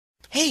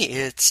Hey,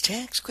 it's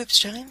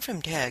TaxQuips time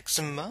from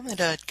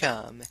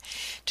TaxMama.com.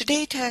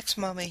 Today,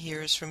 TaxMama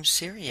hears from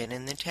Sirian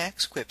in the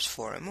TaxQuips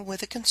Forum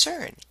with a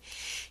concern.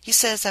 He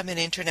says, I'm an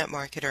internet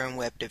marketer and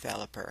web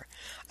developer.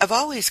 I've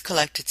always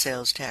collected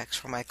sales tax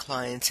for my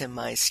clients in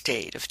my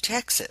state of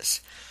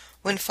Texas.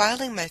 When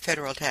filing my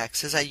federal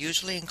taxes, I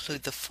usually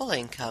include the full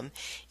income,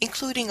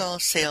 including all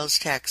sales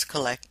tax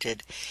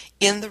collected,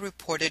 in the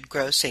reported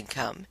gross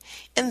income,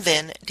 and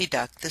then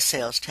deduct the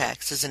sales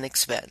tax as an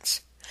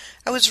expense.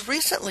 I was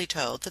recently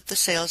told that the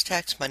sales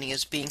tax money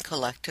is being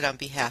collected on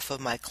behalf of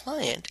my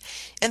client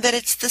and that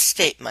it's the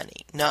state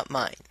money, not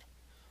mine.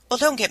 Well,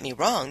 don't get me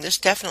wrong, this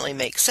definitely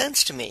makes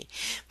sense to me.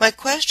 My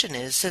question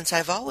is, since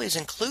I've always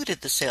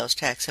included the sales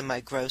tax in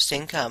my gross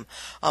income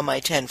on my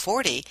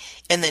 1040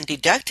 and then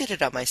deducted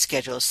it on my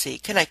Schedule C,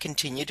 can I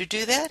continue to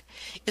do that?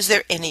 Is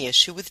there any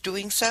issue with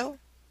doing so?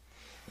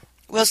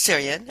 Well,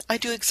 Sirian, I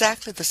do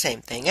exactly the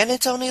same thing, and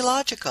it's only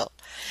logical.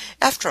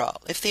 After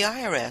all, if the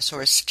IRS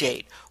or a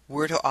state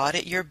were to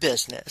audit your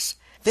business,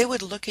 they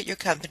would look at your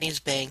company's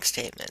bank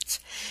statements.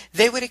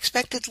 They would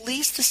expect at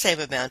least the same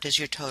amount as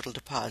your total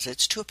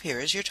deposits to appear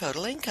as your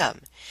total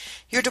income.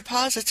 Your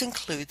deposits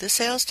include the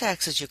sales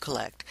taxes you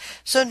collect,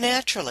 so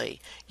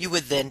naturally you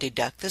would then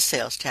deduct the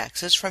sales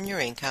taxes from your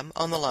income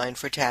on the line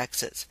for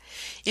taxes.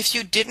 If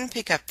you didn't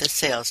pick up the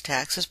sales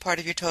tax as part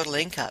of your total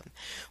income,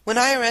 when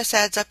IRS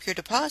adds up your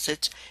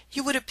deposits,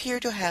 you would appear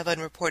to have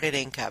unreported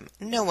income.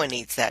 No one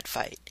needs that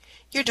fight.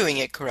 You're doing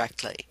it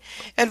correctly.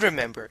 And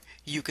remember,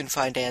 you can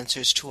find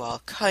answers to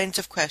all kinds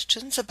of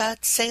questions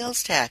about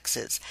sales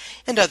taxes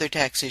and other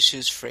tax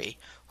issues free.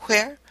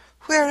 Where?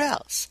 Where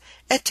else?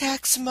 At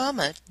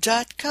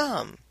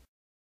TaxMama.com.